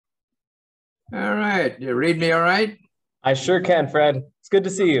All right. You read me all right? I sure can, Fred. It's good to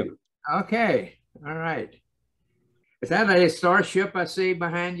see you. Okay. All right. Is that a starship I see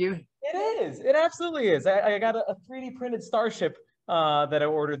behind you? It is. It absolutely is. I got a 3D printed starship that I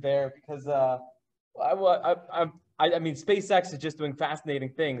ordered there because I mean SpaceX is just doing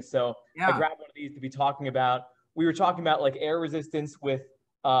fascinating things. So I Yeah. grabbed one of these to be talking about. We were talking about like air resistance with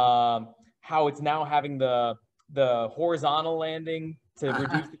how it's now having the horizontal landing to Uh-huh.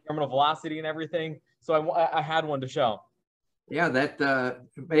 reduce the terminal velocity and everything. So I had one to show. Yeah, that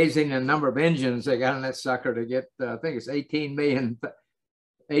amazing the number of engines they got in that sucker to get, I think it's 18 million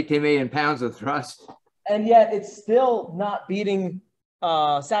pounds of thrust. And yet it's still not beating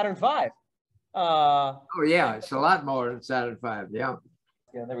Saturn V. Oh, yeah. It's a lot more than Saturn V. Yeah.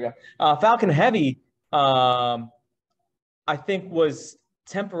 Yeah, there we go. Falcon Heavy, I think, was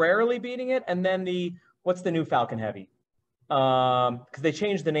temporarily beating it, and then what's the new Falcon Heavy? Because they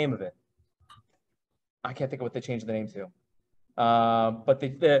changed the name of it. I can't think of what they changed the name to. But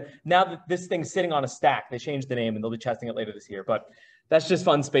now that this thing's sitting on a stack, they changed the name, and they'll be testing it later this year. But that's just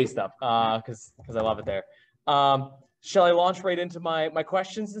fun space stuff because I love it there. Shall I launch right into my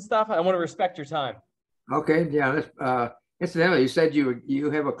questions and stuff? I want to respect your time. Okay. Yeah. Incidentally, you said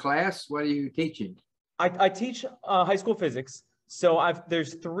you have a class. What are you teaching? I teach high school physics. So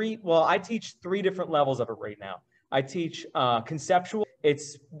there's three. Well, I teach three different levels of it right now. I teach conceptual.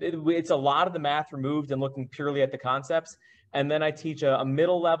 It's a lot of the math removed and looking purely at the concepts. And then I teach a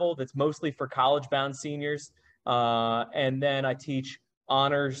middle level that's mostly for college-bound seniors. And then I teach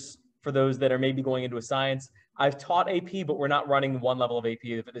honors for those that are maybe going into a science. I've taught AP, but we're not running one level of AP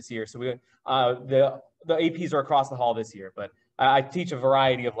this year. So the APs are across the hall this year, but I teach a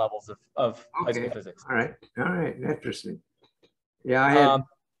variety of levels of high school Okay. physics. All right. All right. Interesting. Yeah, I had. Um,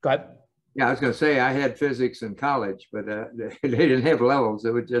 Go ahead. Yeah, I was going to say I had physics in college, but they didn't have levels.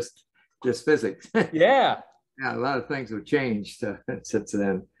 It was just physics. Yeah. Yeah, a lot of things have changed since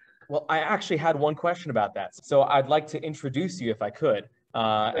then. Well, I actually had one question about that. So I'd like to introduce you if I could,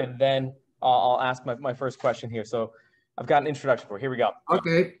 and then I'll ask my first question here. So I've got an introduction for you. Here we go.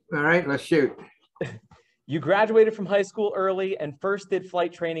 Okay, all right, let's shoot. You graduated from high school early and first did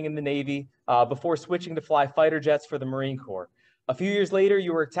flight training in the Navy before switching to fly fighter jets for the Marine Corps. A few years later,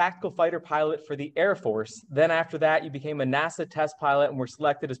 you were a tactical fighter pilot for the Air Force. Then after that, you became a NASA test pilot and were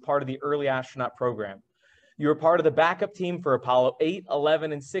selected as part of the early astronaut program. You were part of the backup team for Apollo 8,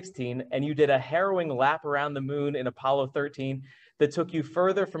 11, and 16, and you did a harrowing lap around the moon in Apollo 13 that took you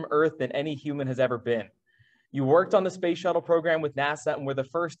further from Earth than any human has ever been. You worked on the space shuttle program with NASA and were the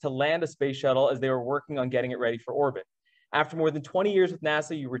first to land a space shuttle as they were working on getting it ready for orbit. After more than 20 years with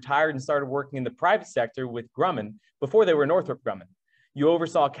NASA, you retired and started working in the private sector with Grumman before they were Northrop-Grumman. You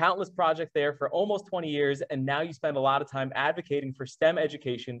oversaw countless projects there for almost 20 years, and now you spend a lot of time advocating for STEM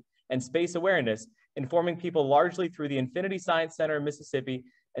education and space awareness, informing people largely through the Infinity Science Center in Mississippi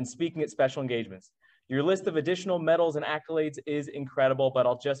and speaking at special engagements. Your list of additional medals and accolades is incredible, but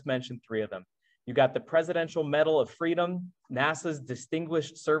I'll just mention three of them. You got the Presidential Medal of Freedom, NASA's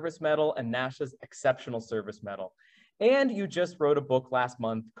Distinguished Service Medal, and NASA's Exceptional Service Medal. And you just wrote a book last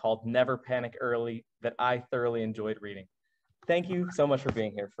month called Never Panic Early that I thoroughly enjoyed reading. Thank you so much for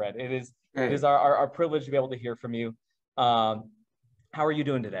being here, Fred. It is our privilege to be able to hear from you. How are you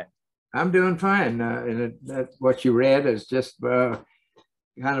doing today? I'm doing fine. What you read is just kind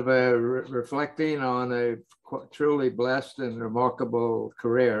of reflecting on a truly blessed and remarkable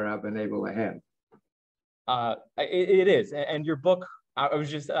career I've been able to have. It is, and your book. I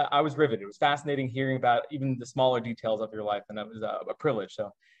was riveted. It was fascinating hearing about even the smaller details of your life, and that was a privilege.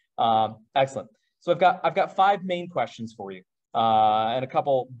 So, excellent. So I've got five main questions for you, and a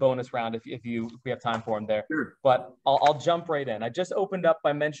couple bonus round if we have time for them there. Sure. But I'll jump right in. I just opened up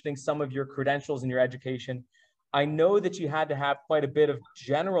by mentioning some of your credentials and your education. I know that you had to have quite a bit of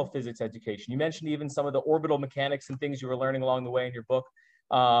general physics education. You mentioned even some of the orbital mechanics and things you were learning along the way in your book.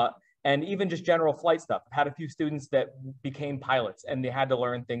 And even just general flight stuff. I've had a few students that became pilots and they had to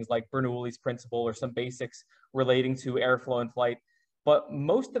learn things like Bernoulli's principle or some basics relating to airflow and flight. But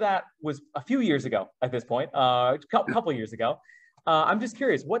most of that was a few years ago at this point, a couple years ago. I'm just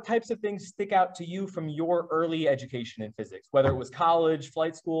curious, what types of things stick out to you from your early education in physics, whether it was college,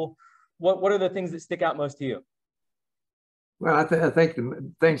 flight school? What are the things that stick out most to you? Well, I think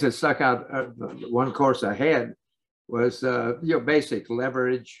the things that stuck out, one course I had was basic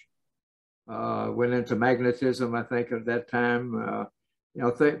leverage. Went into magnetism, I think, at that time.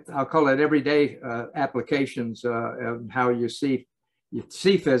 I'll call it everyday applications of how you see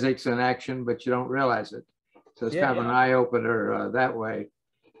physics in action, but you don't realize it. So it's kind of an eye opener that way.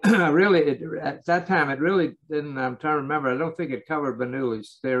 Really, at that time, it really didn't. I'm trying to remember. I don't think it covered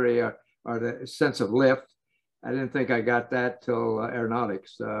Bernoulli's theory. or the sense of lift. I didn't think I got that till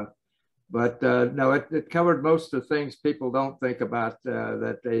aeronautics. But no, it covered most of the things people don't think about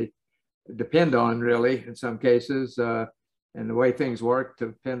that they depend on, really, in some cases, and the way things work to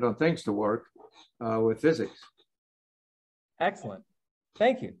depend on things to work with physics. Excellent.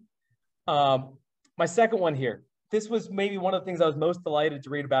 Thank you. My second one here. This was maybe one of the things I was most delighted to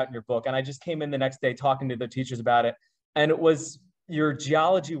read about in your book. And I just came in the next day talking to the teachers about it. And it was your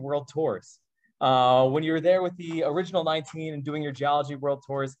geology world tours. When you were there with the original 19 and doing your geology world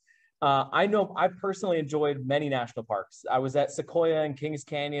tours, I know I personally enjoyed many national parks. I was at Sequoia and Kings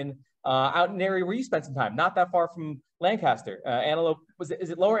Canyon, out in an area where you spent some time, not that far from Lancaster. Antelope, is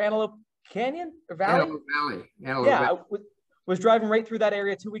it Lower Antelope Canyon or Valley? Antelope Valley. Yeah, I was driving right through that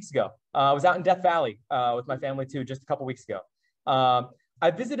area 2 weeks ago. I was out in Death Valley with my family too, just a couple weeks ago. I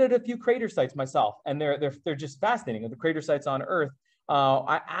visited a few crater sites myself, and they're just fascinating. The crater sites on Earth.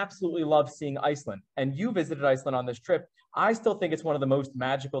 I absolutely love seeing Iceland, and you visited Iceland on this trip. I still think it's one of the most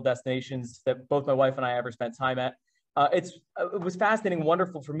magical destinations that both my wife and I ever spent time at. It was fascinating,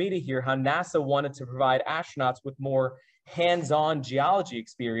 wonderful for me to hear how NASA wanted to provide astronauts with more hands-on geology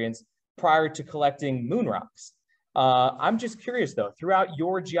experience prior to collecting moon rocks. I'm just curious though, throughout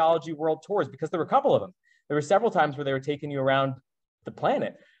your geology world tours, because there were a couple of them, there were several times where they were taking you around the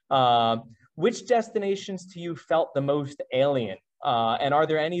planet. Which destinations to you felt the most alien? And are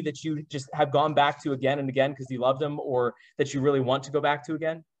there any that you just have gone back to again and again because you love them, or that you really want to go back to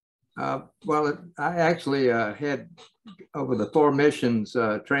again? Well, I actually had over the 4 missions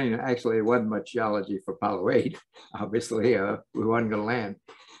training. Actually, it wasn't much geology for Apollo 8. Obviously, we wasn't going to land.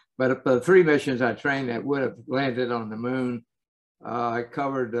 But the 3 missions I trained that would have landed on the moon, I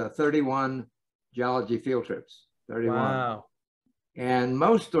covered 31 geology field trips. 31. Wow. And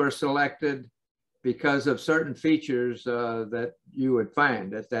most were selected because of certain features that you would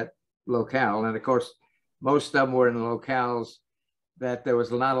find at that locale. And of course, most of them were in locales that there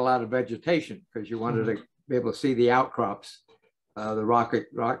was not a lot of vegetation because you wanted to be able to see the outcrops, the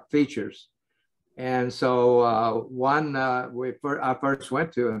rock features. And so one I first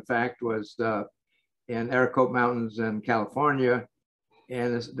went to, in fact, was in Aracope Mountains in California.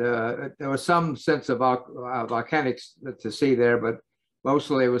 And there was some sense of volcanics to see there, but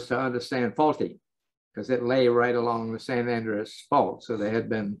mostly it was to understand faulting, because it lay right along the San Andreas Fault. So there had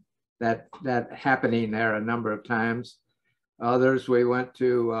been that happening there a number of times. Others, we went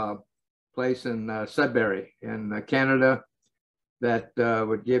to a place in Sudbury in Canada that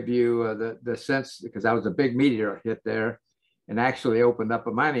would give you the sense, because that was a big meteor hit there and actually opened up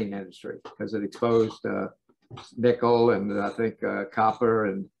a mining industry because it exposed nickel and I think copper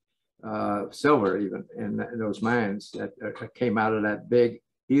and silver even in those mines that came out of that big,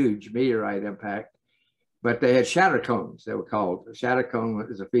 huge meteorite impact. But they had shatter cones, they were called. A shatter cone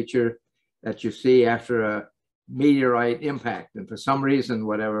is a feature that you see after a meteorite impact. And for some reason,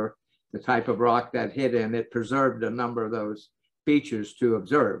 whatever the type of rock that hit in, it preserved a number of those features to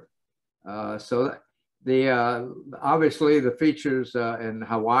observe. So obviously the features in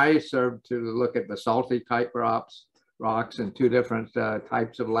Hawaii served to look at basaltic type rocks and 2 different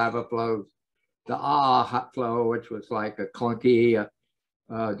types of lava flows. The hot flow, which was like a clunky,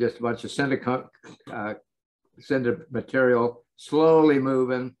 just a bunch of cinder material slowly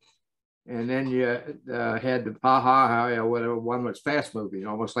moving. And then you had the Paha, whatever one was fast moving,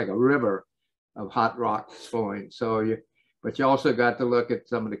 almost like a river of hot rocks flowing. So but you also got to look at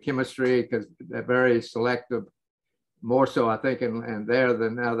some of the chemistry, because they're very selective, more so I think in there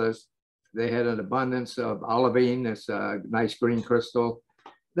than others. They had an abundance of olivine, this nice green crystal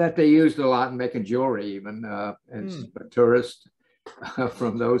that they used a lot in making jewelry, even as tourists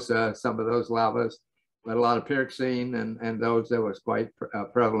from those some of those lavas. But a lot of pyroxene and those that was quite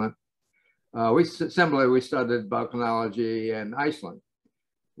prevalent. We studied volcanology in Iceland,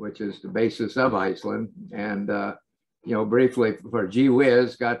 which is the basis of Iceland, and briefly for gee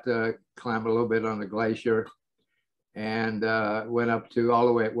whiz, got to climb a little bit on the glacier, and went all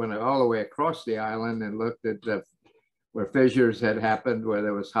the way across the island and looked at where fissures had happened, where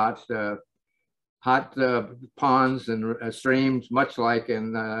there was hot ponds and streams, much like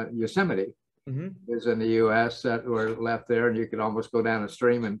in Yosemite. Is in the U.S. that were left there, and you could almost go down a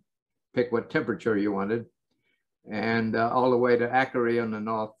stream and pick what temperature you wanted, and all the way to Ackery on the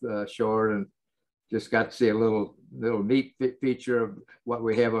north shore, and just got to see a little neat feature of what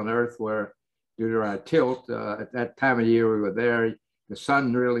we have on Earth, where due to our tilt at that time of year we were there, the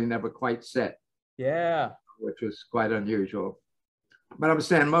sun really never quite set. Yeah, which was quite unusual. But I'm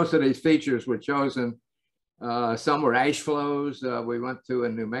saying most of these features were chosen. Some were ash flows. We went to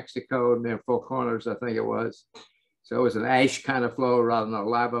in New Mexico near Four Corners, I think it was. So it was an ash kind of flow rather than a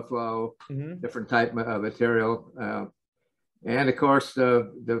lava flow, different type of material. And of course,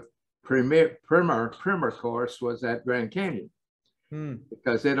 the primer course was at Grand Canyon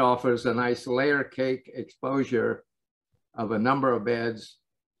because it offers a nice layer cake exposure of a number of beds.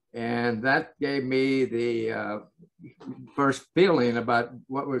 And that gave me the first feeling about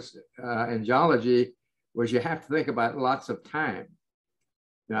what was in geology was you have to think about lots of time.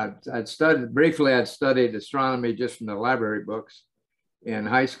 Now, I'd studied astronomy just from the library books in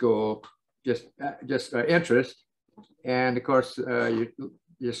high school, just interest. And of course,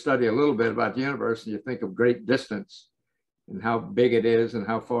 you study a little bit about the universe and you think of great distance and how big it is and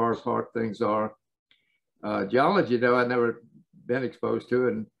how far apart things are. Geology, though, I'd never been exposed to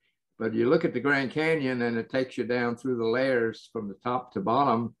it. But you look at the Grand Canyon and it takes you down through the layers from the top to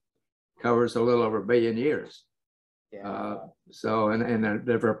bottom, covers a little over 1 billion years. Yeah. And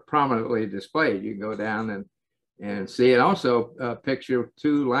they're prominently displayed. You can go down and see, and also picture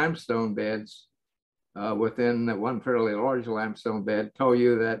 2 limestone beds within one fairly large limestone bed. Told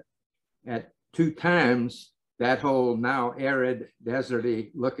you that at 2 times that whole now arid,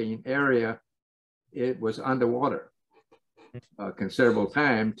 deserty looking area, it was underwater a considerable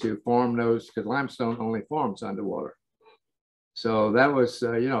time to form those, because limestone only forms underwater. So that was,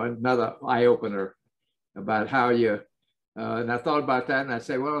 another eye opener about how you, and I thought about that and I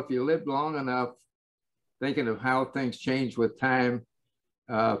say, well, if you lived long enough, thinking of how things change with time,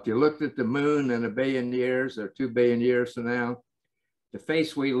 if you looked at the moon in 1 billion years or 2 billion years from now, the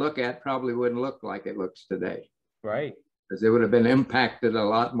face we look at probably wouldn't look like it looks today. Right. Because it would have been impacted a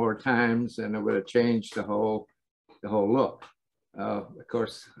lot more times and it would have changed the whole look. Of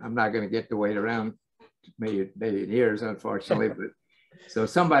course, I'm not going to get to wait around million years, unfortunately, but so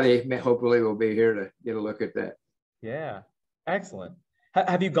somebody hopefully will be here to get a look at that. Yeah, excellent.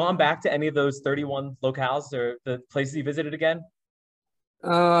 Have you gone back to any of those 31 locales or the places you visited again?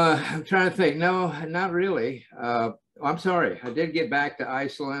 I'm trying to think. No, not really. I'm sorry. I did get back to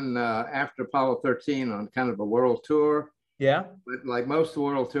Iceland after Apollo 13 on kind of a world tour. Yeah. But like most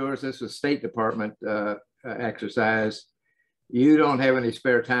world tours, this was State Department exercise. You don't have any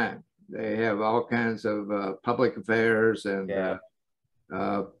spare time. They have all kinds of public affairs and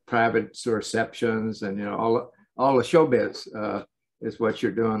private receptions, and all the showbiz is what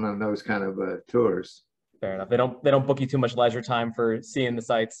you're doing on those kind of tours. Fair enough. They don't book you too much leisure time for seeing the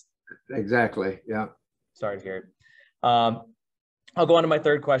sights. Exactly. Yeah. Sorry to hear it. I'll go on to my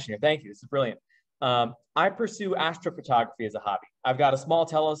third question here. Thank you. This is brilliant. I pursue astrophotography as a hobby. I've got a small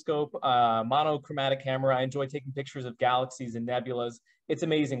telescope, monochromatic camera. I enjoy taking pictures of galaxies and nebulas. It's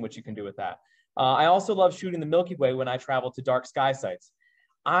amazing what you can do with that. I also love shooting the Milky Way when I travel to dark sky sites.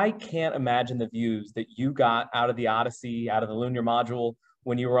 I can't imagine the views that you got out of the Odyssey, out of the lunar module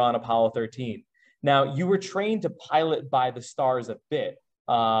when you were on Apollo 13. Now, you were trained to pilot by the stars a bit.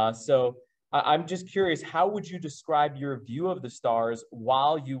 So I'm just curious, how would you describe your view of the stars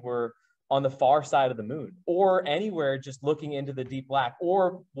while you were on the far side of the moon or anywhere just looking into the deep black?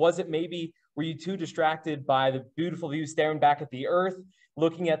 Or was it maybe, were you too distracted by the beautiful view staring back at the Earth,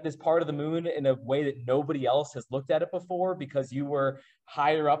 looking at this part of the moon in a way that nobody else has looked at it before because you were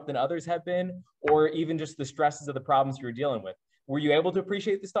higher up than others have been, or even just the stresses of the problems you were dealing with? Were you able to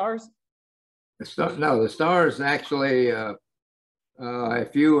appreciate the stars? No, the stars actually,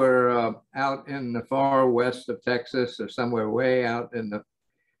 if you were out in the far west of Texas or somewhere way out in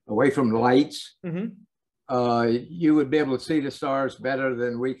away from lights, you would be able to see the stars better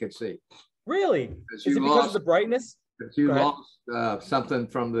than we could see. Really? Is it because of the brightness? Because you lost something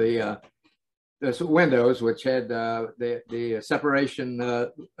from the windows, which had the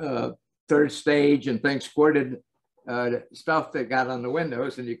separation third stage and things squirted stuff that got on the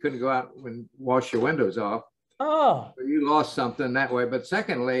windows, and you couldn't go out and wash your windows off. Oh. So you lost something that way. But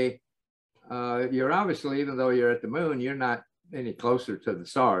secondly, you're obviously, even though you're at the moon, you're not any closer to the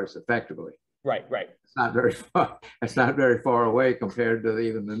stars effectively. Right. It's not very far. It's not very far away compared to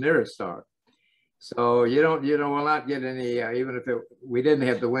even the nearest star. So you will not get any, even if we didn't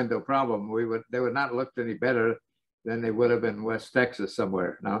have the window problem, they would not look any better than they would have in West Texas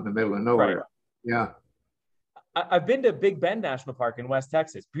somewhere, out in the middle of nowhere. Right. Yeah. I've been to Big Bend National Park in West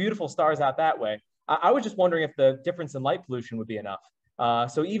Texas. Beautiful stars out that way. I was just wondering if the difference in light pollution would be enough.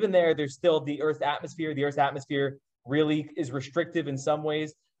 So even there's still the Earth's atmosphere. The Earth's atmosphere really is restrictive in some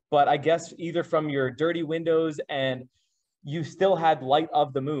ways, but I guess either from your dirty windows and you still had light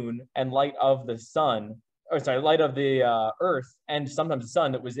of the moon and light of the sun, or sorry, light of the Earth and sometimes the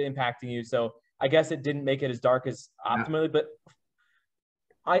sun that was impacting you. So I guess it didn't make it as dark as optimally, but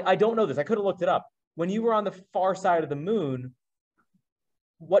I don't know this. I could have looked it up. When you were on the far side of the moon,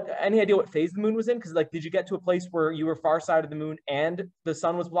 any idea what phase the moon was in? Because like, did you get to a place where you were far side of the moon and the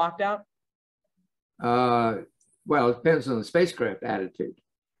sun was blocked out? Well, it depends on the spacecraft attitude.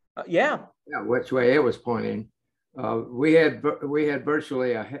 Yeah. Yeah, which way it was pointing. We had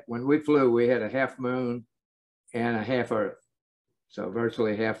virtually when we flew, we had a half moon and a half Earth. So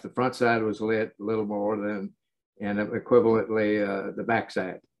virtually half the front side was lit, a little more than, and equivalently the back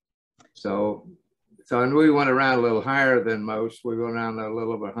side. So and we went around a little higher than most. We went around a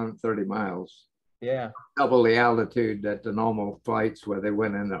little over 130 miles. Yeah. Double the altitude that the normal flights where they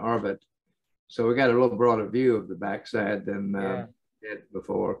went into orbit. So we got a little broader view of the backside than did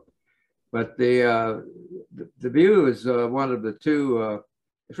before. But the view is one of the two.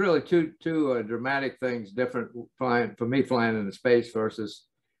 It's really two dramatic things different flying for me flying into space versus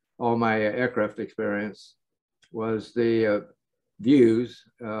all my aircraft experience was the views,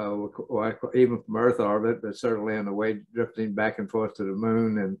 even from Earth orbit, but certainly on the way drifting back and forth to the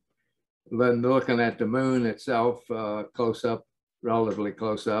moon, and then looking at the moon itself close up, relatively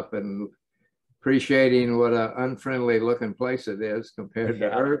close up, and appreciating what an unfriendly looking place it is compared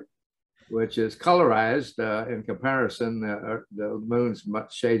to Earth, which is colorized in comparison. The moon's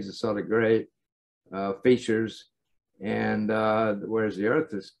much shades of sort of gray features, and whereas the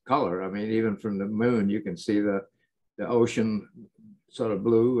Earth is color. I mean, even from the moon, you can see the ocean sort of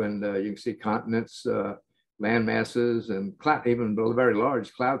blue, and you can see continents, land masses, and even very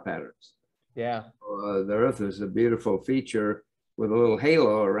large cloud patterns. Yeah. The Earth is a beautiful feature with a little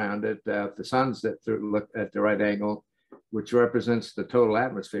halo around it. The sun's look at the right angle, which represents the total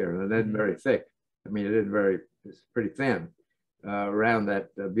atmosphere, and it isn't very thick. I mean, it's pretty thin around that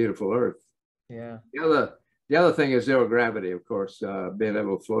beautiful Earth. Yeah. The other thing is zero gravity, of course, being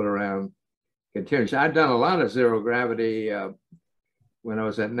able to float around continuously. I've done a lot of zero gravity when I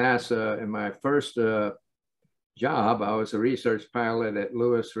was at NASA. In my first job, I was a research pilot at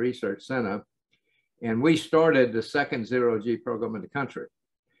Lewis Research Center, and we started the second zero-G program in the country.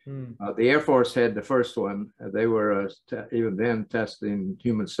 The Air Force had the first one. They were even then testing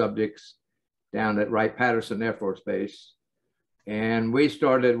human subjects down at Wright-Patterson Air Force Base. And we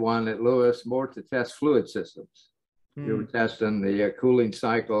started one at Lewis more to test fluid systems. We were testing the cooling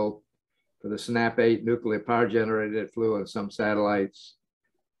cycle for the SNAP-8 nuclear power generator that flew on some satellites,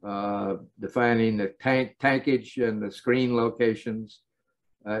 defining the tankage and the screen locations,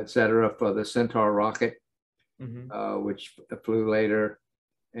 et cetera, for the Centaur rocket, which flew later,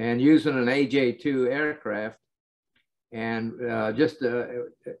 and using an AJ-2 aircraft. And just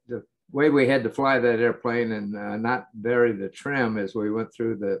the way we had to fly that airplane and not vary the trim as we went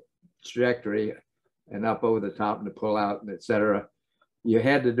through the trajectory and up over the top and to pull out, and et cetera, you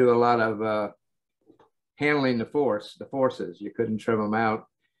had to do a lot of handling the forces. You couldn't trim them out.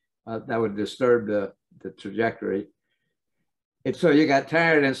 That would disturb the trajectory. And so you got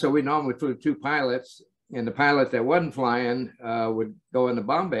tired, and so we normally flew two pilots, and the pilot that wasn't flying would go into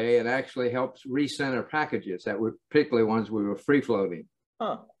Bombay and actually help recenter packages that were particularly ones we were free floating.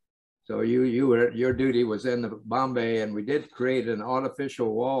 So your duty was in the Bombay, and we did create an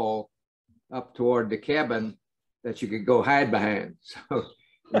artificial wall up toward the cabin that you could go hide behind. So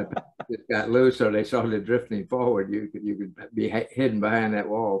the packages got loose or they started drifting forward, you could be hidden behind that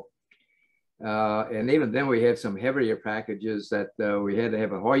wall. And even then we had some heavier packages that we had to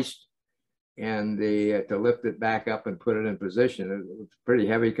have a hoist and to lift it back up and put it in position. It was pretty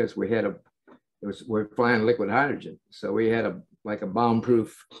heavy because we're flying liquid hydrogen. So we had like a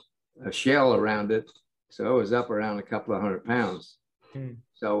bomb-proof shell around it. So it was up around a couple of 100 pounds.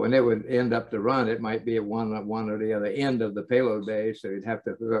 So when it would end up to run, it might be at one or the other end of the payload bay. So you'd have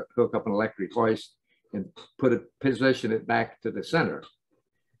to hook up an electric hoist and position it back to the center.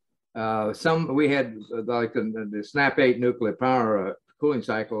 We had like the SNAP-8 nuclear power cooling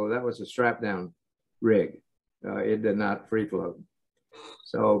cycle. That was a strap down rig. It did not free float.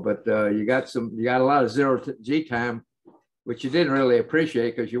 So, but you got a lot of zero-G time, which you didn't really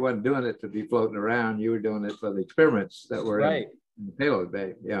appreciate because you wasn't doing it to be floating around. You were doing it for the experiments that were in the payload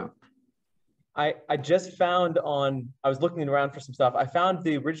bay. Yeah. I just found I was looking around for some stuff. I found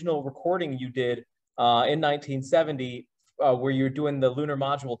the original recording you did in 1970 where you were doing the lunar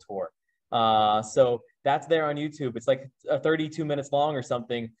module tour. So that's there on YouTube. It's like 32 minutes long or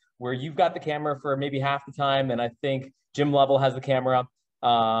something, where you've got the camera for maybe half the time. And I think Jim Lovell has the camera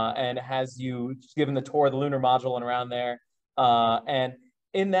and has you given the tour of the lunar module and around there. And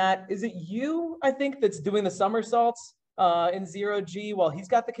in that, is it you, I think, that's doing the somersaults in zero-G while he's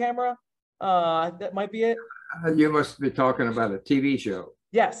got the camera? That might be it. You must be talking about a TV show.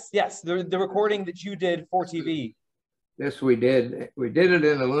 Yes, the recording that you did for TV. Yes, we did. We did it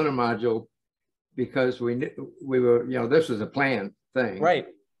in the lunar module because we were, this was a plan. thing. Right.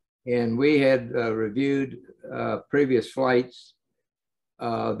 And we had reviewed previous flights,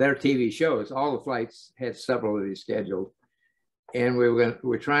 their TV shows. All the flights had several of these scheduled. And we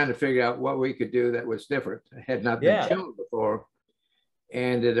were trying to figure out what we could do that was different, had not been shown before.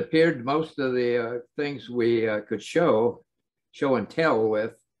 And it appeared most of the things we could show and tell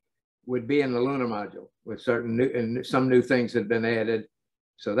with would be in the lunar module with certain new, and some new things had been added.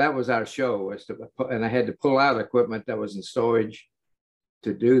 So that was our show, and I had to pull out equipment that was in storage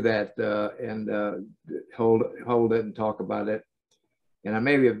to do that and hold it and talk about it. And I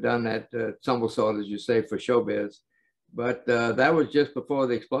maybe have done that tumble sort, as you say, for showbiz, but that was just before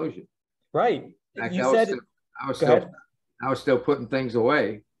the explosion. Right. I was still putting things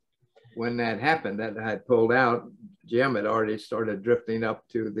away when that happened. That I had pulled out. Jim had already started drifting up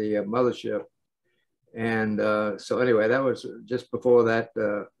to the mothership. And so anyway, that was just before that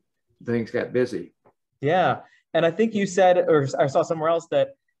things got busy. Yeah. And I think you said, or I saw somewhere else,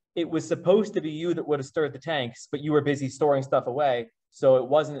 that it was supposed to be you that would have stirred the tanks, but you were busy storing stuff away. So it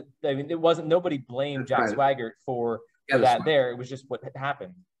wasn't, nobody blamed Jack Swigert for that there. It was just what had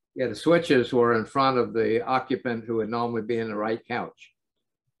happened. Yeah, the switches were in front of the occupant who would normally be in the right couch,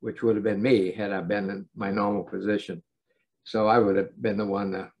 which would have been me had I been in my normal position. So I would have been the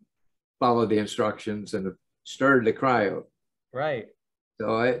one to follow the instructions and stirred the cryo. Right.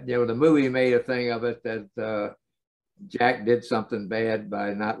 So the movie made a thing of it that Jack did something bad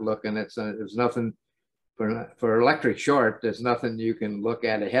by not looking at something. There's nothing for electric short. There's nothing you can look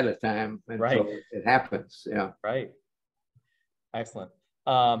at ahead of time until it happens. Yeah. Right. Excellent.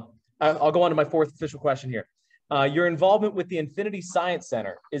 I'll go on to my fourth official question here. Your involvement with the Infinity Science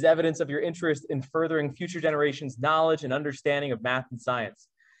Center is evidence of your interest in furthering future generations' knowledge and understanding of math and science.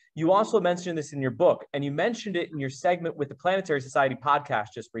 You also mentioned this in your book, and you mentioned it in your segment with the Planetary Society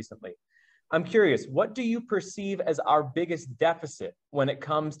podcast just recently. I'm curious, what do you perceive as our biggest deficit when it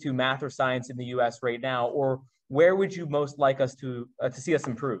comes to math or science in the U.S. right now, or where would you most like us to see us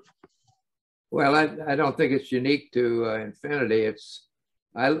improve? Well, I don't think it's unique to Infinity.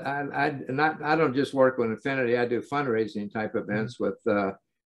 I don't just work with Infinity. I do fundraising type events with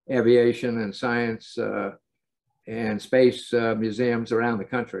aviation and science and space museums around the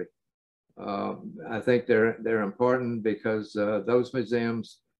country. I think they're important because those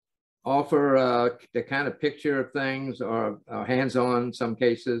museums offer the kind of picture of things or hands-on, in some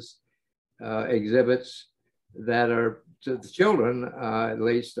cases, exhibits that are, to the children at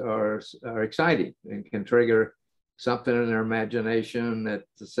least, are exciting and can trigger something in their imagination that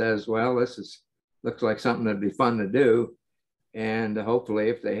says, well, looks like something that'd be fun to do. And hopefully,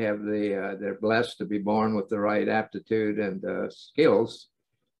 if they have they're blessed to be born with the right aptitude and skills,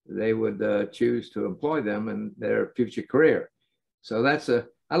 they would choose to employ them in their future career. So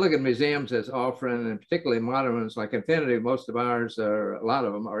I look at museums as offering, and particularly modern ones like Infinity, most of ours a lot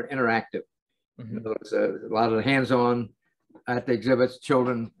of them are interactive. Mm-hmm. A lot of the hands-on at the exhibits,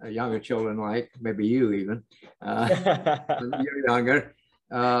 children, younger children, like maybe you even, you're younger.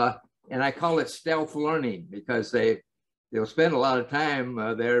 And I call it stealth learning because they'll spend a lot of time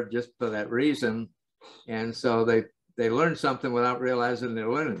there just for that reason. And so they learn something without realizing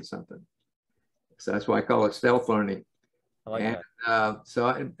they're learning something. So that's why I call it stealth learning. I like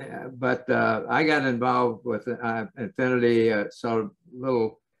that. I got involved with Infinity sort of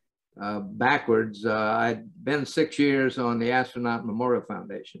little backwards. I'd been 6 years on the Astronaut Memorial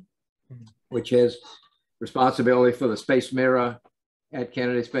Foundation, which has responsibility for the Space Mirror at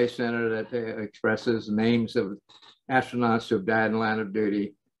Kennedy Space Center that expresses names of astronauts who have died in the line of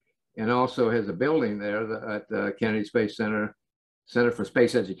duty, and also has a building there at the Kennedy Space Center, Center for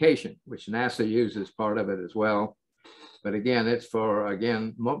Space Education, which NASA uses part of it as well. But again, it's for,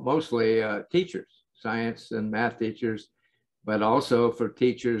 mostly teachers, science and math teachers, but also for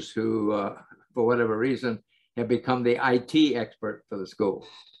teachers who, for whatever reason, have become the IT expert for the school.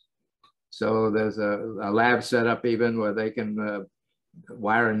 So there's a lab set up even where they can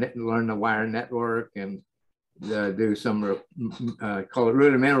learn the wire network and do some, call it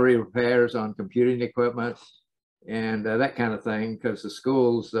rudimentary repairs on computing equipment and that kind of thing, because the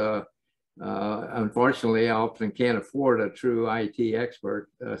schools, unfortunately, often can't afford a true IT expert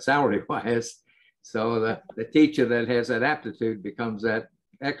salary-wise. So the teacher that has that aptitude becomes that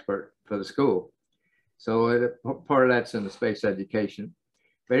expert for the school. So part of that's in the space education.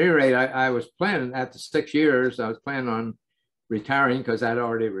 But at any rate, I was planning, after 6 years, I was planning on retiring because I'd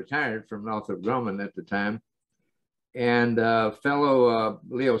already retired from Northrop-Grumman at the time. And fellow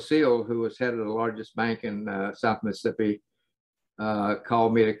Leo Seal, who was head of the largest bank in South Mississippi,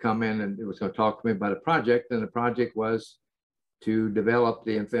 called me to come in and was going to talk to me about a project. And the project was to develop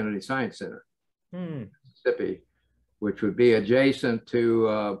the Infinity Science Center in Mississippi. which would be adjacent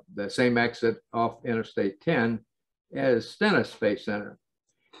to the same exit off Interstate 10 as Stennis Space Center.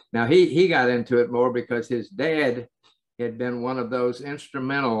 Now, he got into it more because his dad had been one of those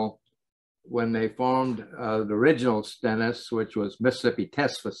instrumental when they formed the original Stennis, which was Mississippi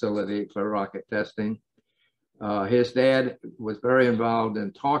Test Facility for rocket testing. His dad was very involved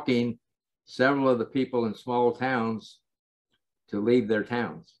in talking several of the people in small towns to leave their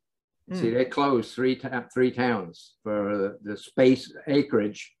towns. See, they closed three towns for the space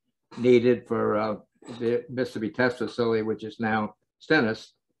acreage needed for the Mississippi Test Facility, which is now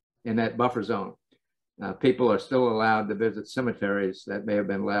Stennis, in that buffer zone. People are still allowed to visit cemeteries that may have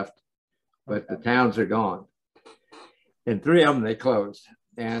been left, but the towns are gone. And 3 of them they closed.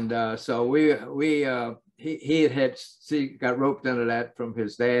 And so he got roped into that from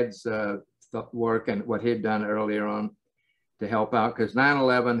his dad's work and what he'd done earlier on to help out, because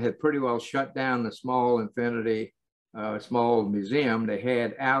 9/11 had pretty well shut down the small infinity, small museum they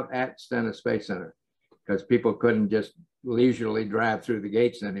had out at Stennis Space Center, because people couldn't just leisurely drive through the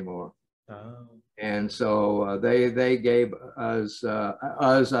gates anymore. Oh. And so they gave us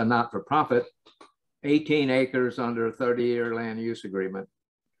a not-for-profit 18 acres under a 30-year land use agreement.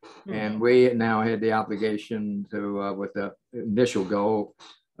 And we now had the obligation to, with the initial goal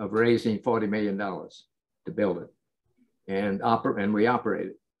of raising $40 million to build it. And we operate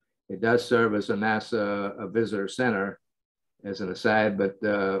it. It does serve as a NASA visitor center, as an aside, but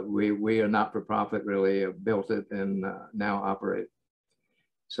we are not for profit, really built it and now operate it.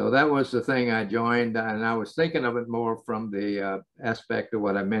 So that was the thing I joined, and I was thinking of it more from the aspect of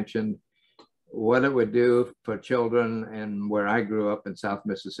what I mentioned, what it would do for children, and where I grew up in South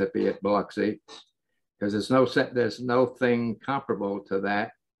Mississippi at Biloxi, because there's no thing comparable to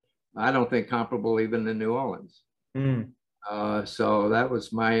that. I don't think comparable even in New Orleans. So that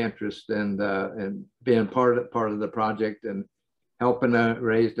was my interest in being part of the project and helping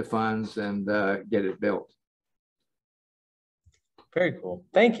raise the funds and get it built. Very cool.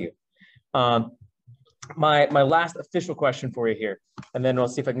 Thank you. My last official question for you here, and then we'll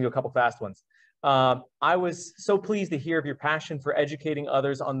see if I can do a couple fast ones. I was so pleased to hear of your passion for educating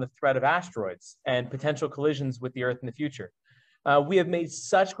others on the threat of asteroids and potential collisions with the Earth in the future. We have made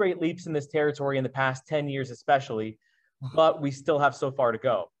such great leaps in this territory in the past 10 years especially, but we still have so far to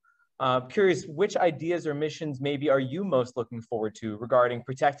go. Curious, which ideas or missions maybe are you most looking forward to regarding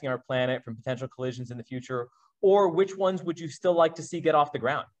protecting our planet from potential collisions in the future, or which ones would you still like to see get off the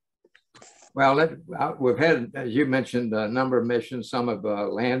ground? Well, we've had, as you mentioned, a number of missions. Some have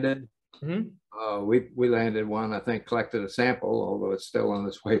landed. We landed one, I think, collected a sample, although it's still on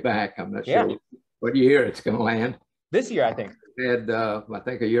its way back. I'm not sure what year it's going to land. This year, I think. We had, I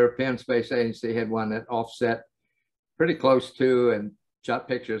think, a European Space Agency had one that offset pretty close to and shot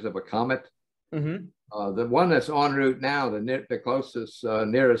pictures of a comet. The one that's en route now, the closest,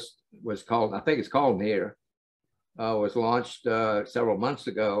 nearest was called, I think it's called NEAR, was launched several months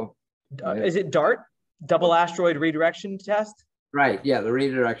ago. Is it DART? Double Asteroid Redirection Test? Right, yeah, the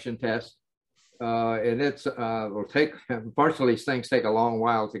redirection test. And it's, will take, unfortunately, these things take a long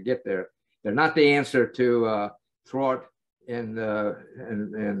while to get there. They're not the answer to thwart and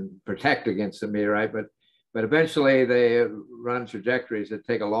protect against the meteorite, but eventually they run trajectories that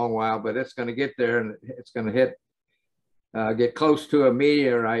take a long while, but it's going to get there, and it's going to get close to a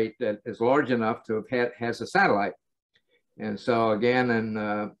meteorite that is large enough to have has a satellite. And so again,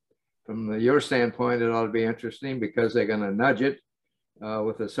 and from your standpoint, it ought to be interesting because they're going to nudge it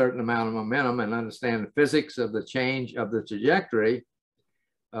with a certain amount of momentum and understand the physics of the change of the trajectory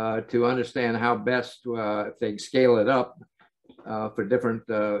to understand how best, if they scale it up for different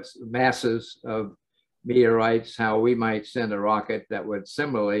masses of meteorites, how we might send a rocket that would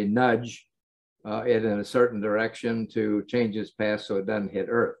similarly nudge it in a certain direction to change its path so it doesn't hit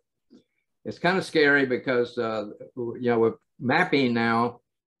Earth. It's kind of scary because, we're mapping now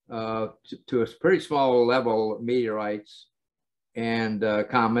to a pretty small level meteorites and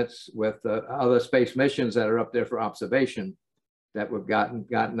comets with other space missions that are up there for observation that we've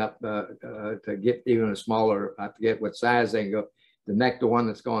gotten up to get even a smaller, I forget what size they can go. The one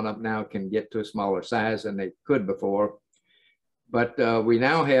that's going up now can get to a smaller size than they could before. But we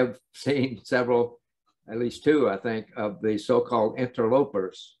now have seen several, at least 2, I think, of the so-called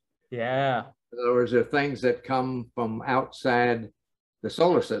interlopers. Yeah. In other words, they're things that come from outside the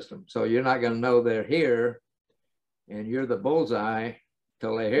solar system. So you're not going to know they're here, and you're the bullseye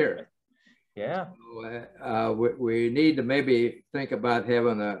till they're here. Yeah. So, we need to maybe think about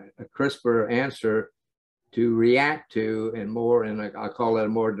having a crisper answer to react to, and more in I'll call it a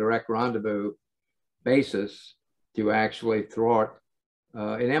more direct rendezvous basis to actually thwart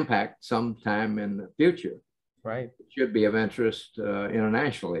an impact sometime in the future. Right. it should be of interest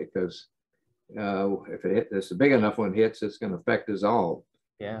internationally, because if a big enough one hits, it's going to affect us all,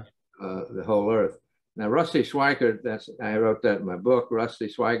 Yeah. the whole Earth. Now, Rusty Schweikert, I wrote that in my book. Rusty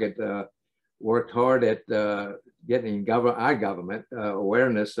Schweikert worked hard at getting our government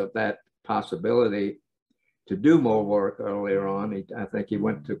awareness of that possibility to do more work earlier on. I think he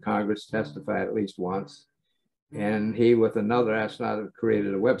went to Congress, testified at least once, and he, with another astronaut,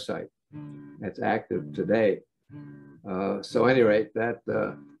 created a website that's active today. So, at any rate,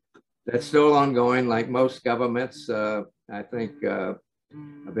 that's still ongoing. Like most governments, I think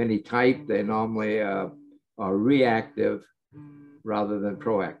of any type, they normally are reactive rather than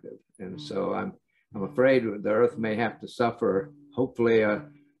proactive. And so I'm afraid the Earth may have to suffer, hopefully, a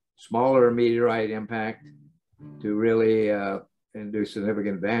smaller meteorite impact to really and do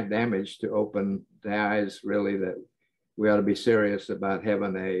significant damage to open the eyes, really, that we ought to be serious about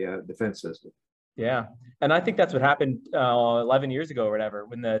having a defense system. Yeah. And I think that's what happened 11 years ago or whatever,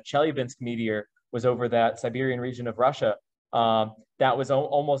 when the Chelyabinsk meteor was over that Siberian region of Russia. That was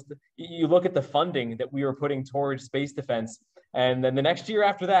almost, you look at the funding that we were putting towards space defense. And then the next year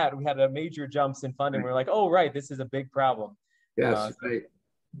after that, we had a major jumps in funding. We're like, oh, right, this is a big problem. Yes, right.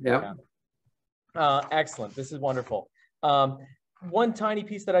 Yep. Yeah. Excellent. This is wonderful. One tiny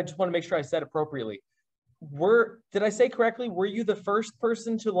piece that I just want to make sure I said appropriately. Did I say correctly, were you the first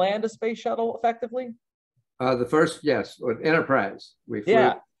person to land a space shuttle effectively? The first, yes, with Enterprise. We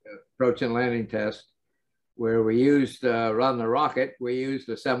flew approach and landing test, where we used, rather than a rocket, we used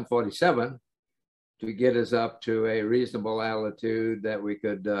a 747 to get us up to a reasonable altitude that we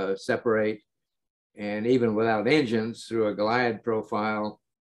could separate, and even without engines, through a glide profile,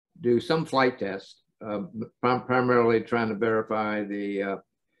 do some flight tests, primarily trying to verify the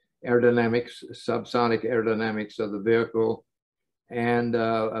aerodynamics, subsonic aerodynamics of the vehicle. And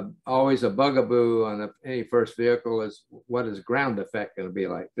always a bugaboo on any first vehicle is, what is ground effect going to be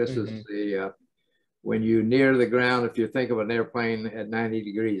like? This is the, when you near the ground, if you think of an airplane at 90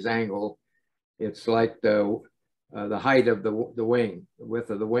 degrees angle, it's like the height of the wing, the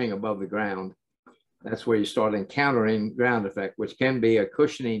width of the wing above the ground. That's where you start encountering ground effect, which can be a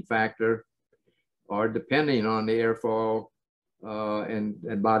cushioning factor, or depending on the airfoil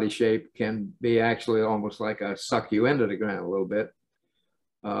and body shape, can be actually almost like a suck you into the ground a little bit.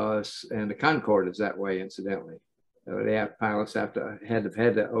 And the Concorde is that way, incidentally. Pilots had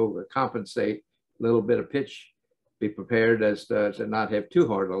to overcompensate a little bit of pitch, be prepared as to not have too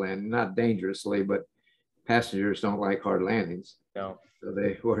hard a landing, not dangerously, but passengers don't like hard landings. No. So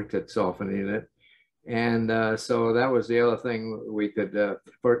they worked at softening it. And so that was the other thing we could,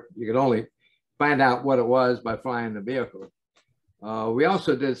 you could only find out what it was by flying the vehicle. We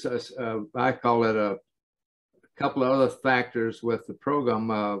also did, I call it a couple of other factors with the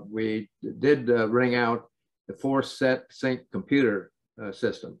program. We did ring out the force set sync computer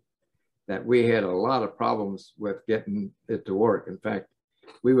system that we had a lot of problems with getting it to work. In fact,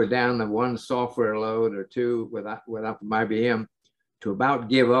 we were down to one software load or two without from IBM to about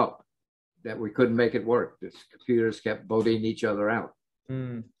give up, that we couldn't make it work. The computers kept voting each other out.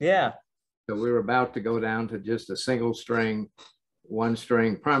 Yeah. So we were about to go down to just a single string, one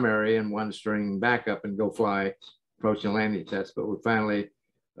string primary and one string backup, and go fly approach and landing tests. But we finally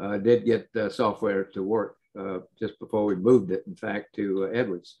did get the software to work just before we moved it, in fact, to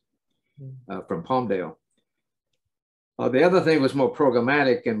Edwards from Palmdale. The other thing was more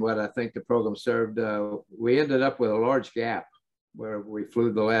programmatic, and what I think the program served. We ended up with a large gap where we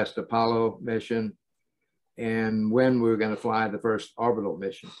flew the last Apollo mission and when we were going to fly the first orbital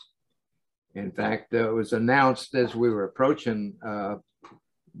mission. In fact, it was announced as we were approaching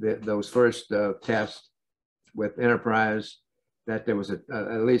those first tests with Enterprise that there was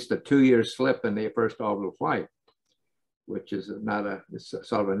at least a 2-year slip in the first orbital flight, which is it's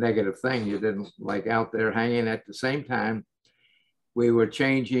sort of a negative thing. You didn't like out there hanging. At the same time, we were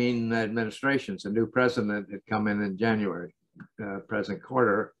changing administrations. A new president had come in January, President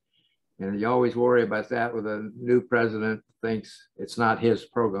Carter. And you always worry about that with a new president thinks it's not his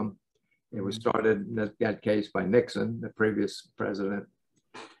program. It was started in that case by Nixon, the previous president.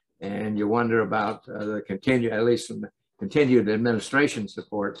 And you wonder about the continued administration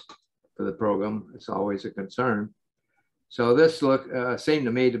support for the program. It's always a concern. So this seemed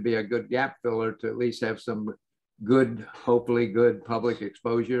to me to be a good gap filler to at least have some good, hopefully good public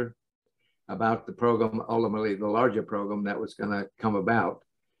exposure about the program, ultimately the larger program that was going to come about,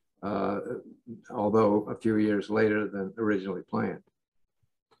 although a few years later than originally planned.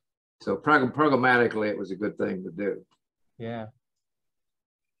 So programmatically, it was a good thing to do. Yeah.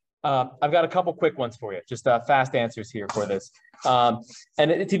 I've got a couple quick ones for you, just fast answers here for this. And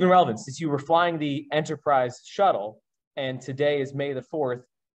it's even relevant since you were flying the Enterprise shuttle and today is May the 4th.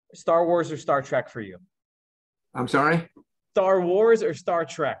 Star Wars or Star Trek for you? I'm sorry? Star Wars or Star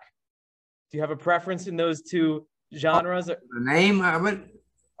Trek? Do you have a preference in those two genres? The name of it?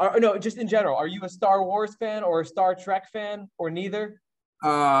 Or, no, just in general. Are you a Star Wars fan or a Star Trek fan or neither?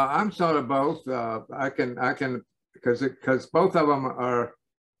 I'm sort of both. I can because both of them are,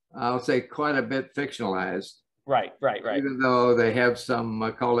 I'll say, quite a bit fictionalized. Right. Even though they have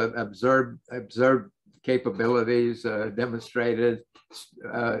some, call it observed capabilities, demonstrated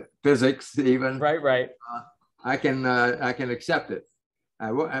physics, even. Right. I can accept it.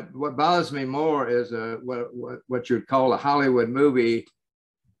 What bothers me more is what you'd call a Hollywood movie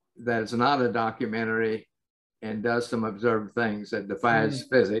that's not a documentary and does some observed things that defies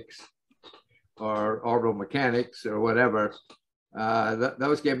physics or orbital mechanics or whatever.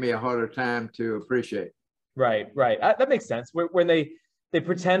 Those give me a harder time to appreciate. Right. That makes sense. When they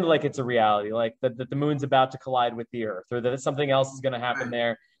pretend like it's a reality, like that the moon's about to collide with the Earth, or that something else is going to happen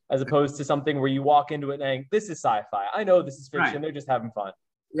there, as opposed to something where you walk into it saying, "This is sci-fi. I know this is fiction. Right. They're just having fun."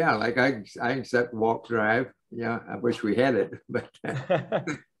 Yeah, like I accept walk drive. Yeah, I wish we had it, but.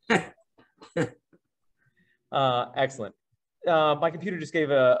 Excellent. My computer just gave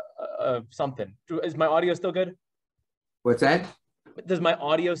a something. Is my audio still good? What's that? Does my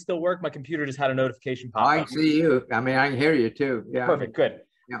audio still work? My computer just had a notification pop up. I can see you. I mean, I can hear you too. Yeah. Perfect. Good.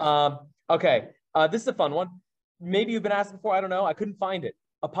 Yeah. Okay. This is a fun one. Maybe you've been asked before. I don't know. I couldn't find it.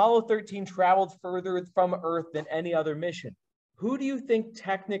 Apollo 13 traveled further from Earth than any other mission. Who do you think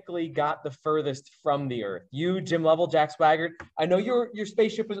technically got the furthest from the Earth? You, Jim Lovell, Jack Swigert. I know your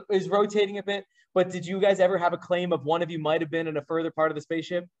spaceship is rotating a bit, but did you guys ever have a claim of one of you might have been in a further part of the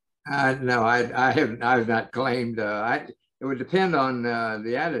spaceship? No, I have not claimed. It would depend on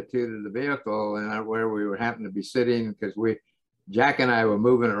the attitude of the vehicle and where we would happen to be sitting, because Jack and I were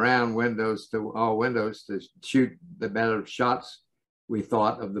moving around all windows to shoot the better shots we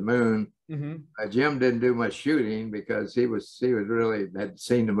thought of the moon. Jim didn't do much shooting because he really had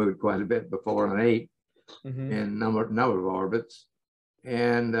seen the moon quite a bit before on 8 in number of orbits,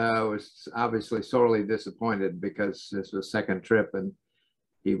 and was obviously sorely disappointed because this was second trip and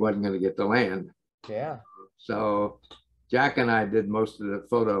he wasn't going to get to land. Yeah. So Jack and I did most of the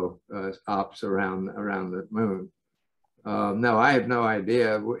photo ops around the moon. No, I have no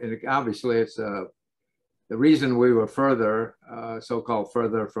idea. And obviously, it's the reason we were further, so-called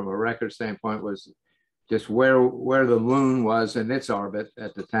further from a record standpoint, was just where the moon was in its orbit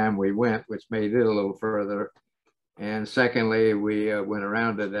at the time we went, which made it a little further. And secondly, we went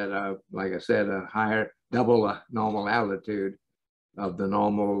around it at like I said, a higher, double normal altitude of the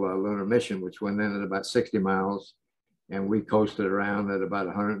normal lunar mission, which went in at about 60 miles, and we coasted around at about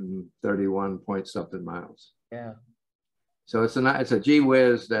 131 point something miles. Yeah. So it's a gee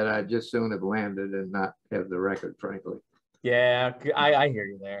whiz that I just soon have landed and not have the record, frankly. Yeah, I hear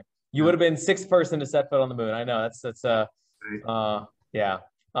you there. You would have been 6th person to set foot on the moon. I know that's right. Yeah.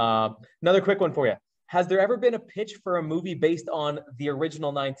 Another quick one for you. Has there ever been a pitch for a movie based on the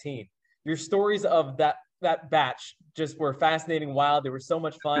original 19? Your stories of that batch just were fascinating, wild. They were so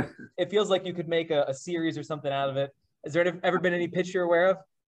much fun. It feels like you could make a series or something out of it. Has there ever been any pitch you're aware of?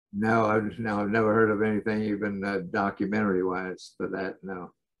 No, I've never heard of anything even documentary wise for that.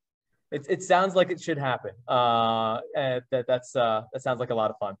 No. It sounds like it should happen. That sounds like a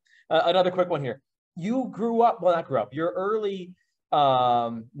lot of fun. Another quick one here. You not grew up. Your early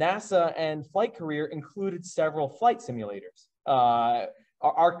NASA and flight career included several flight simulators. I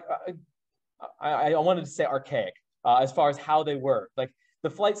wanted to say archaic as far as how they work. Like the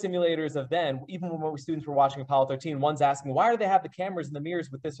flight simulators of then, even when students were watching Apollo 13, one's asking, why do they have the cameras and the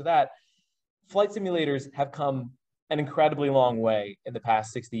mirrors with this or that? Flight simulators have come an incredibly long way in the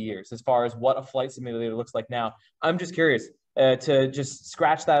past 60 years as far as what a flight simulator looks like now. I'm just curious to just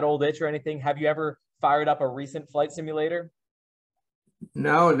scratch that old itch or anything. Have you ever fired up a recent flight simulator?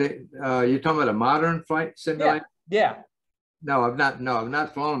 No, you're talking about a modern flight simulator? Yeah. No, I've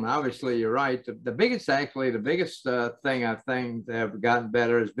not flown. Obviously, you're right. The biggest thing I think that have gotten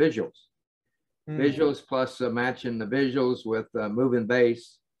better is visuals. Visuals plus matching the visuals with moving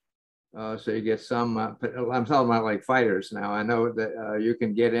base. So you get some, I'm talking about like fighters now. I know that you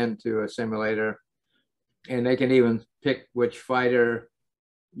can get into a simulator and they can even pick which fighter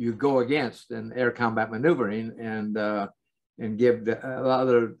you go against in air combat maneuvering and give the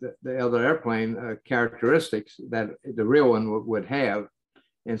other airplane characteristics that the real one would have.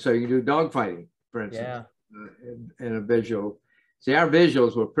 And so you do dogfighting, for instance, in a visual. See, our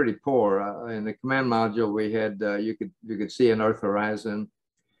visuals were pretty poor. In the command module we had, you could see an Earth horizon.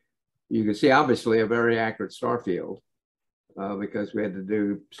 you can see obviously a very accurate star field because we had to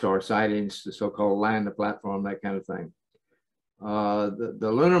do star sightings, the so-called land the platform, that kind of thing.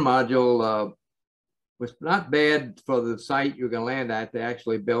 The lunar module was not bad for the site you can land at. They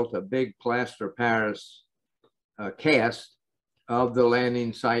actually built a big plaster Paris cast of the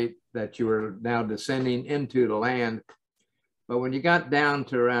landing site that you were now descending into the land. But when you got down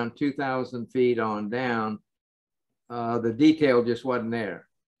to around 2,000 feet on down, the detail just wasn't there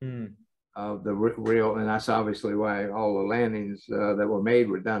of the real, and that's obviously why all the landings that were made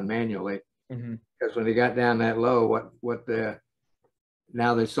were done manually. Because when they got down that low,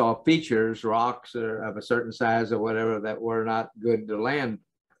 now they saw features, rocks of a certain size or whatever that were not good to land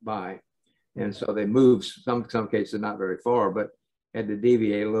by. And so they moved, some cases not very far, but had to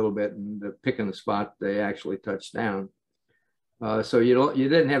deviate a little bit, and picking the spot they actually touched down. So you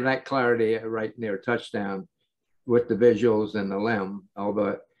didn't have that clarity right near touchdown with the visuals and the LEM,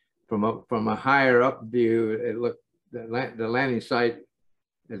 although from a higher up view, it looked, the landing site,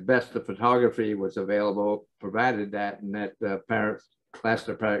 as best the photography was available, provided that, and that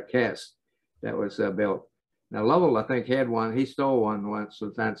plaster Paris cast that was built. Now Lovell, I think, had one. He stole one once.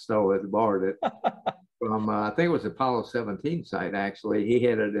 So not stole it, borrowed it from I think it was Apollo 17 site. Actually, he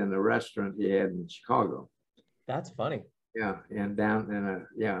had it in a restaurant he had in Chicago. That's funny. Yeah, and down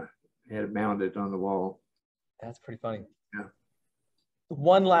in had it mounted on the wall. That's pretty funny. Yeah.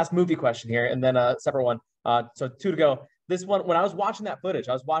 One last movie question here, and then a separate one. So 2 to go. This one, when I was watching that footage,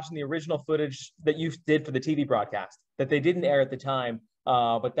 I was watching the original footage that you did for the TV broadcast that they didn't air at the time,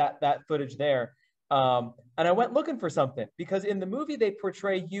 but that footage there. And I went looking for something because in the movie they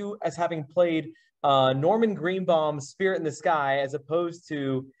portray you as having played Norman Greenbaum's Spirit in the Sky as opposed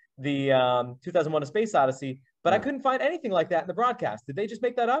to the 2001: A Space Odyssey, but I couldn't find anything like that in the broadcast. Did they just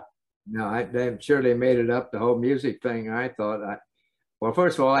make that up? No, I'm sure they made it up. The whole music thing, I thought. Well,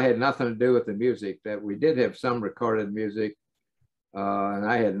 first of all, I had nothing to do with the music. That we did have some recorded music, and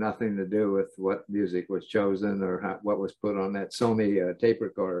I had nothing to do with what music was chosen or what was put on that Sony tape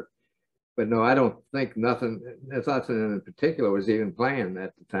recorder. But no, I don't think nothing in particular was even playing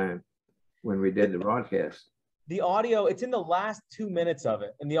at the time when we did the broadcast. The audio, it's in the last 2 minutes of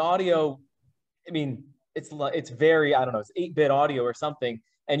it. And the audio, I mean, it's very, I don't know, it's 8-bit audio or something.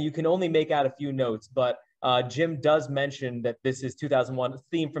 And you can only make out a few notes. But Jim does mention that this is 2001,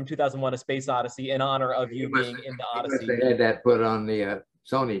 theme from 2001: A Space Odyssey in honor of you being in the Odyssey. They had that put on the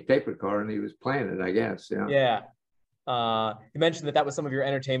Sony tape recorder and he was playing it, I guess. Yeah. Yeah. You mentioned that was some of your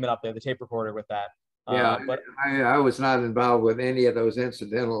entertainment up there, the tape recorder with that. Yeah, but I was not involved with any of those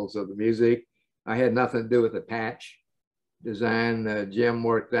incidentals of the music. I had nothing to do with the patch design. Jim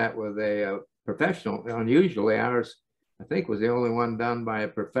worked that with a professional. Unusually, ours, I think, was the only one done by a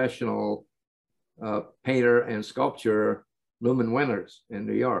professional painter and sculptor, Lumen Winters in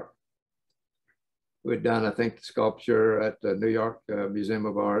New York, who had done, I think, sculpture at the New York Museum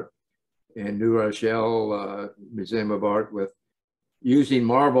of Art and New Rochelle Museum of Art with using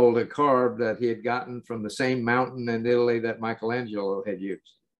marble to carve that he had gotten from the same mountain in Italy that Michelangelo had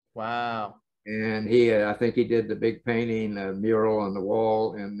used. Wow. And I think he did the big painting, mural on the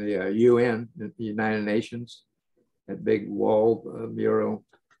wall in the UN, the United Nations, that big wall mural.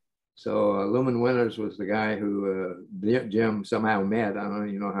 So Lumen Winters was the guy who Jim somehow met. I don't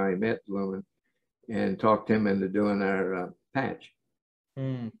even know how he met Lumen, and talked him into doing our patch.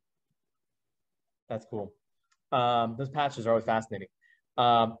 That's cool. Those patches are always fascinating.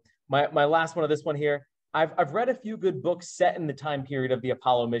 My last one of this one here, I've read a few good books set in the time period of the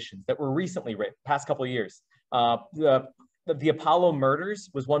Apollo missions that were recently written, past couple of years. The Apollo Murders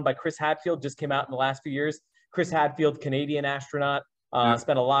was one by Chris Hadfield, just came out in the last few years. Chris Hadfield, Canadian astronaut,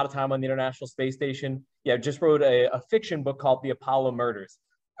 spent a lot of time on the International Space Station. Yeah, just wrote a fiction book called The Apollo Murders.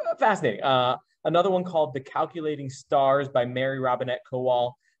 Fascinating. Another one called The Calculating Stars by Mary Robinette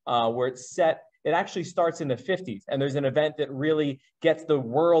Kowal, where it actually starts in the 50s, and there's an event that really gets the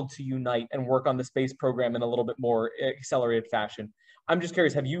world to unite and work on the space program in a little bit more accelerated fashion. I'm just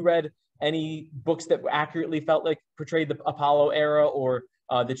curious, have you read any books that accurately felt like portrayed the Apollo era, or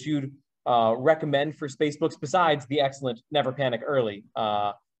that you'd recommend for space books besides the excellent Never Panic Early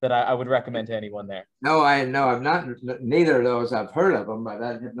that I would recommend to anyone there? No, I've not, neither of those. I've heard of them, but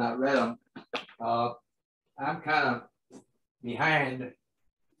I have not read them. I'm kind of behind.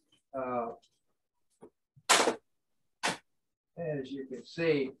 As you can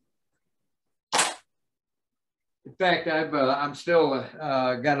see, in fact, I'm still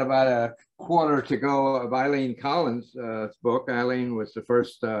got about a quarter to go of Eileen Collins' book. Eileen was the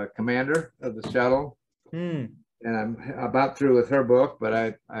first commander of the shuttle, and I'm about through with her book.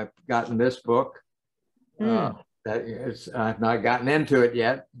 But I've gotten this book. I've not gotten into it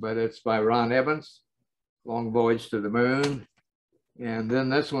yet, but it's by Ron Evans, Long Voyage to the Moon. And then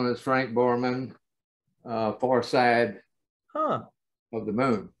this one is Frank Borman, Far Side Huh. of the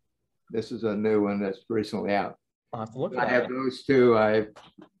Moon. This is a new one that's recently out. I'll have to look I at have that. those two I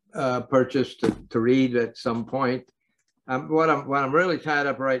purchased to read at some point. What I'm really tied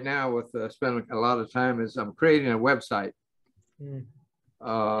up right now with spending a lot of time is I'm creating a website.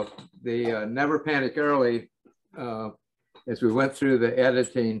 The Never Panic Early, as we went through the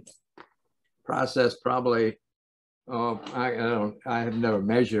editing process, probably I have never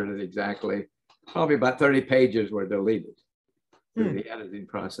measured it exactly. Probably about 30 pages were deleted through the editing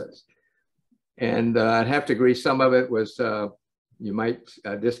process. And I'd have to agree, some of it was you might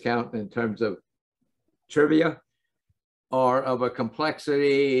discount in terms of trivia or of a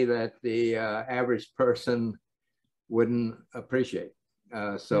complexity that the average person wouldn't appreciate.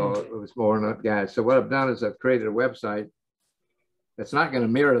 So it was more than that, guys. So what I've done is I've created a website that's not going to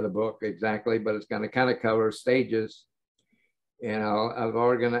mirror the book exactly, but it's going to kind of cover stages. And I've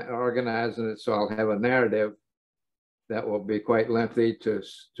organized it so I'll have a narrative that will be quite lengthy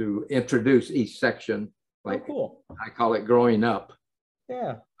to introduce each section. Like, cool. I call it growing up.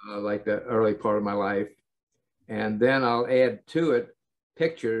 Yeah. Like the early part of my life. And then I'll add to it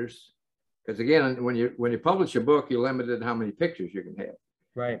pictures, because again, when you publish a book, you're limited how many pictures you can have.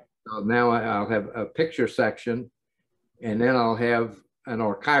 Right. So now I'll have a picture section, and then I'll have an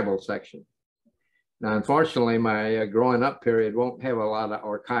archival section. Now, unfortunately, my growing up period won't have a lot of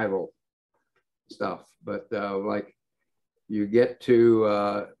archival stuff, but like you get to,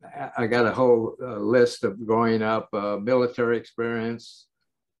 I got a whole list of growing up, military experience,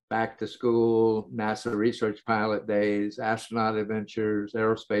 back to school, NASA research pilot days, astronaut adventures,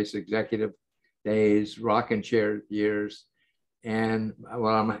 aerospace executive days, rocking chair years, and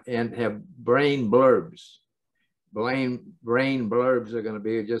and have brain blurbs. Brain blurbs are going to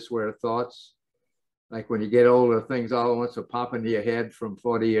be just where thoughts, like when you get older, things all at once will pop into your head from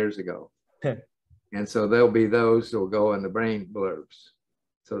 40 years ago. And so there'll be those that will go in the brain blurbs.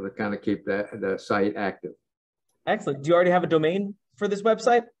 So to kind of keep the site active. Excellent. Do you already have a domain for this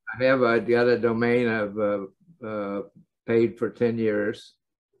website? I have got a domain I've paid for 10 years.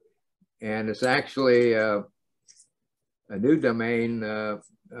 And it's actually a new domain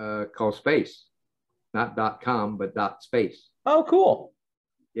called Space. Not .com, but .space. Oh, cool.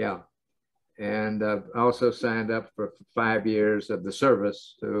 Yeah. And I've also signed up for 5 years of the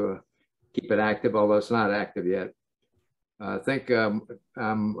service to keep it active, although it's not active yet. I think I'm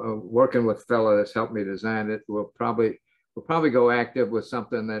working with a fellow that's helped me design it. We'll probably go active with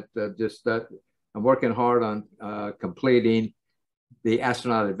something that I'm working hard on completing the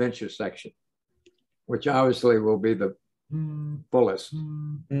astronaut adventure section, which obviously will be the fullest.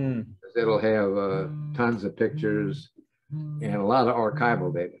 It'll have tons of pictures and a lot of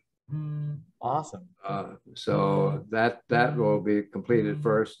archival data. Awesome. So that will be completed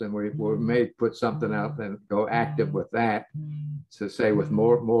first, and we may put something out and go active with that to say with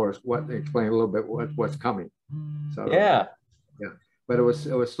more explain a little bit what's coming. So yeah. But it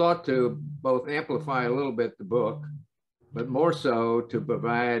was thought to both amplify a little bit the book, but more so to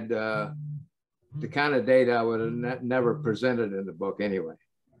provide the kind of data I would have never presented in the book anyway.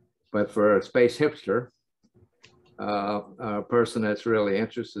 But for a space hipster, a person that's really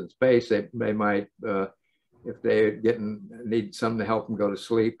interested in space, they might, if they need something to help them go to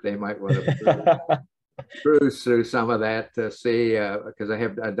sleep, they might want to cruise through some of that to see, because I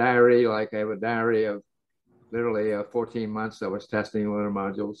have a diary, like I have a diary of literally 14 months I was testing lunar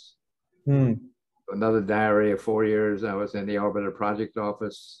modules. Another diary of 4 years I was in the orbiter project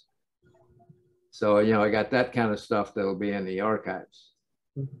office. So, I got that kind of stuff that'll be in the archives.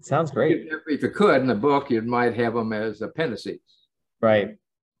 Sounds great. If you could, in the book, you might have them as appendices. Right.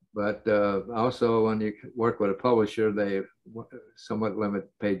 But also when you work with a publisher, they somewhat limit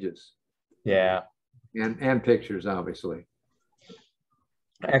pages. Yeah. And pictures, obviously.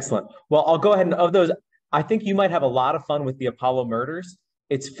 Excellent. Well, I'll go ahead and of those, I think you might have a lot of fun with the Apollo Murders.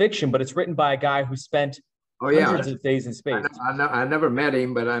 It's fiction, but it's written by a guy who spent hundreds of days in space. I never met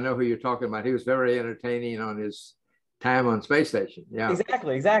him, but I know who you're talking about. He was very entertaining on his time on space station. Yeah,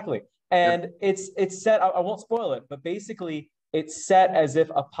 exactly. And it's set, I won't spoil it, but basically it's set as if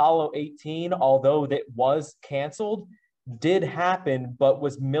Apollo 18, although that was canceled, did happen, but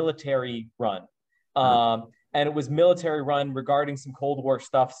was military run. And it was military run regarding some Cold War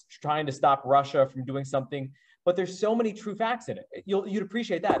stuff, trying to stop Russia from doing something. But there's so many true facts in it. You'd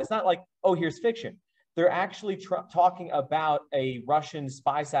appreciate that. It's not like, oh, here's fiction. they're actually talking about a Russian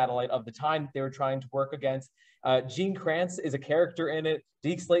spy satellite of the time that they were trying to work against. Gene Kranz is a character in it.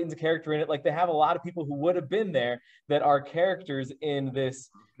 Deke Slayton's a character in it. Like, they have a lot of people who would have been there that are characters in this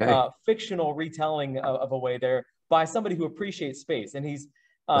fictional retelling of a way there by somebody who appreciates space, and he's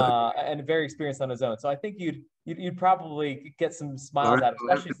and very experienced on his own. So I think you'd probably get some smiles out of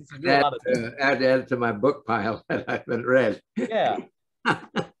it, especially since you do a lot of things. Add it to my book pile that I haven't read. Yeah.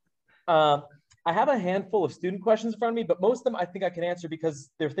 I have a handful of student questions in front of me, but most of them I think I can answer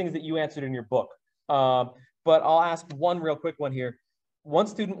because they're things that you answered in your book. But I'll ask one real quick one here. One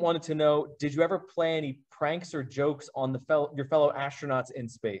student wanted to know, did you ever play any pranks or jokes on your fellow astronauts in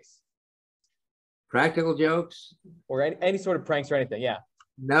space? Practical jokes? Or any sort of pranks or anything, yeah.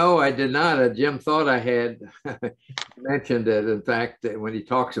 No, I did not. Jim thought I had mentioned it. In fact, when he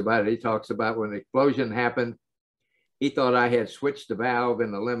talks about it, he talks about when the explosion happened, he thought I had switched the valve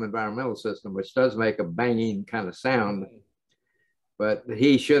in the LEM environmental system, which does make a banging kind of sound. But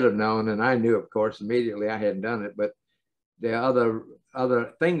he should have known, and I knew, of course, immediately I hadn't done it. But the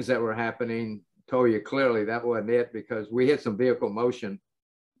other things that were happening told you clearly that wasn't it, because we had some vehicle motion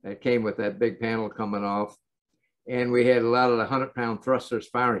that came with that big panel coming off. And we had a lot of the 100-pound thrusters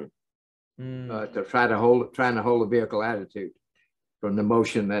firing to trying to hold the vehicle attitude from the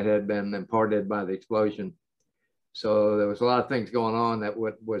motion that had been imparted by the explosion. So there was a lot of things going on that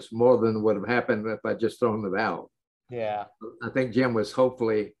was more than would have happened if I just thrown the valve. Yeah. I think Jim was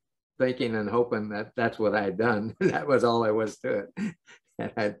hopefully thinking and hoping that that's what I had done. That was all there was to it.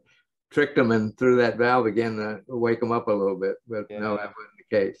 And I tricked him and threw that valve again to wake him up a little bit. But no, that wasn't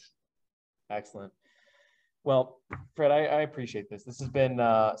the case. Excellent. Well, Fred, I appreciate this. This has been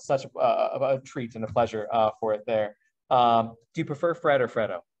such a treat and a pleasure for it there. Do you prefer Fred or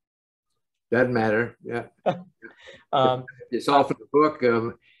Fredo? Doesn't matter. Yeah. It's off in the book.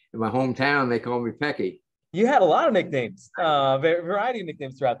 In my hometown, they call me Pecky. You had a lot of nicknames, variety of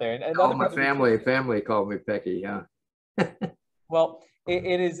nicknames throughout there. And all my family called me Pecky. Yeah. Well,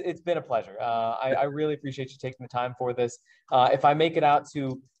 it's been a pleasure. I really appreciate you taking the time for this. If I make it out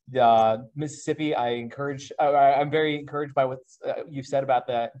to Mississippi, I'm very encouraged by what you've said about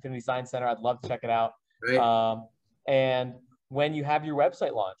the Infinity Science Center. I'd love to check it out. Right. And when you have your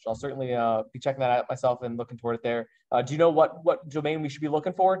website launch, I'll certainly be checking that out myself and looking toward it there. Do you know what domain we should be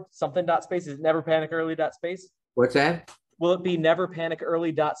looking for? Something.space? Is it neverpanicearly.space? What's that? Will it be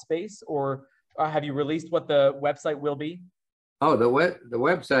neverpanicearly.space, or have you released what the website will be? Oh, the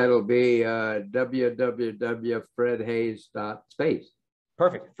website will be www.fredhaise.space.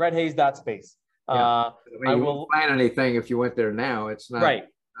 Perfect. Fredhaise.space. Yeah. You won't find anything if you went there now. It's not,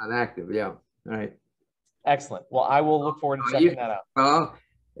 not active. Yeah. All right. Excellent. Well, I will look forward to checking that out. Well,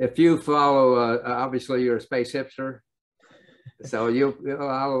 if you follow, obviously you're a space hipster, so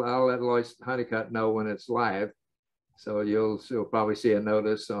I'll let Lois Honeycutt know when it's live. So you'll probably see a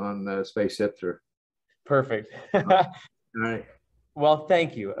notice on Space Hipster. Perfect. All right. Well,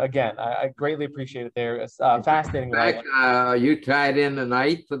 thank you again. I greatly appreciate it. There, it's fascinating. In fact, you tied in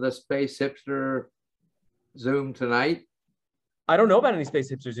tonight for the Space Hipster Zoom tonight? I don't know about any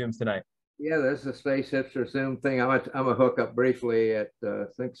Space Hipster Zooms tonight. Yeah, there's a Space Hipster Zoom thing. I'm gonna hook up briefly at I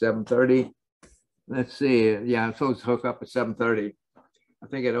think 7:30. Let's see. Yeah, I'm supposed to hook up at 7:30. I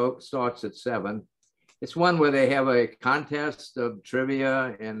think it starts at 7. It's one where they have a contest of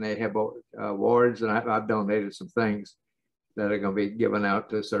trivia and they have awards, and I've donated some things that are going to be given out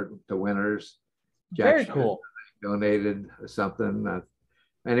to winners. Very cool. Donated something.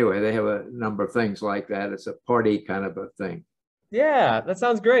 Anyway, they have a number of things like that. It's a party kind of a thing. Yeah, that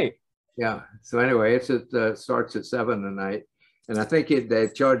sounds great. Yeah. So anyway, it starts at 7 tonight, and I think they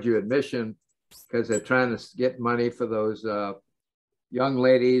charge you admission because they're trying to get money for those young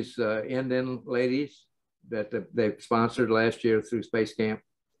ladies, Indian ladies that they've sponsored last year through Space Camp.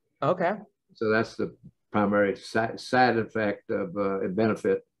 Okay. So that's the primary side effect of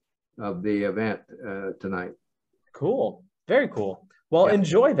benefit of the event tonight. Cool. Very cool. Well,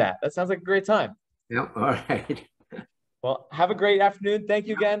 enjoy that. That sounds like a great time. Yeah. All right. Well, have a great afternoon. Thank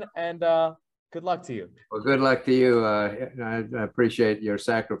you again, and good luck to you. Well, good luck to you. I appreciate your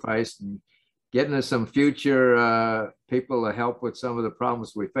sacrifice and getting us some future people to help with some of the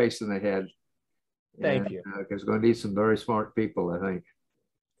problems we face ahead. Thank you. Because we're going to need some very smart people, I think.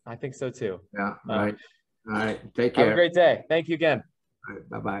 I think so too. Yeah. All right. All right. Take care. Have a great day. Thank you again. All right,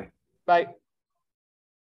 bye-bye. Bye.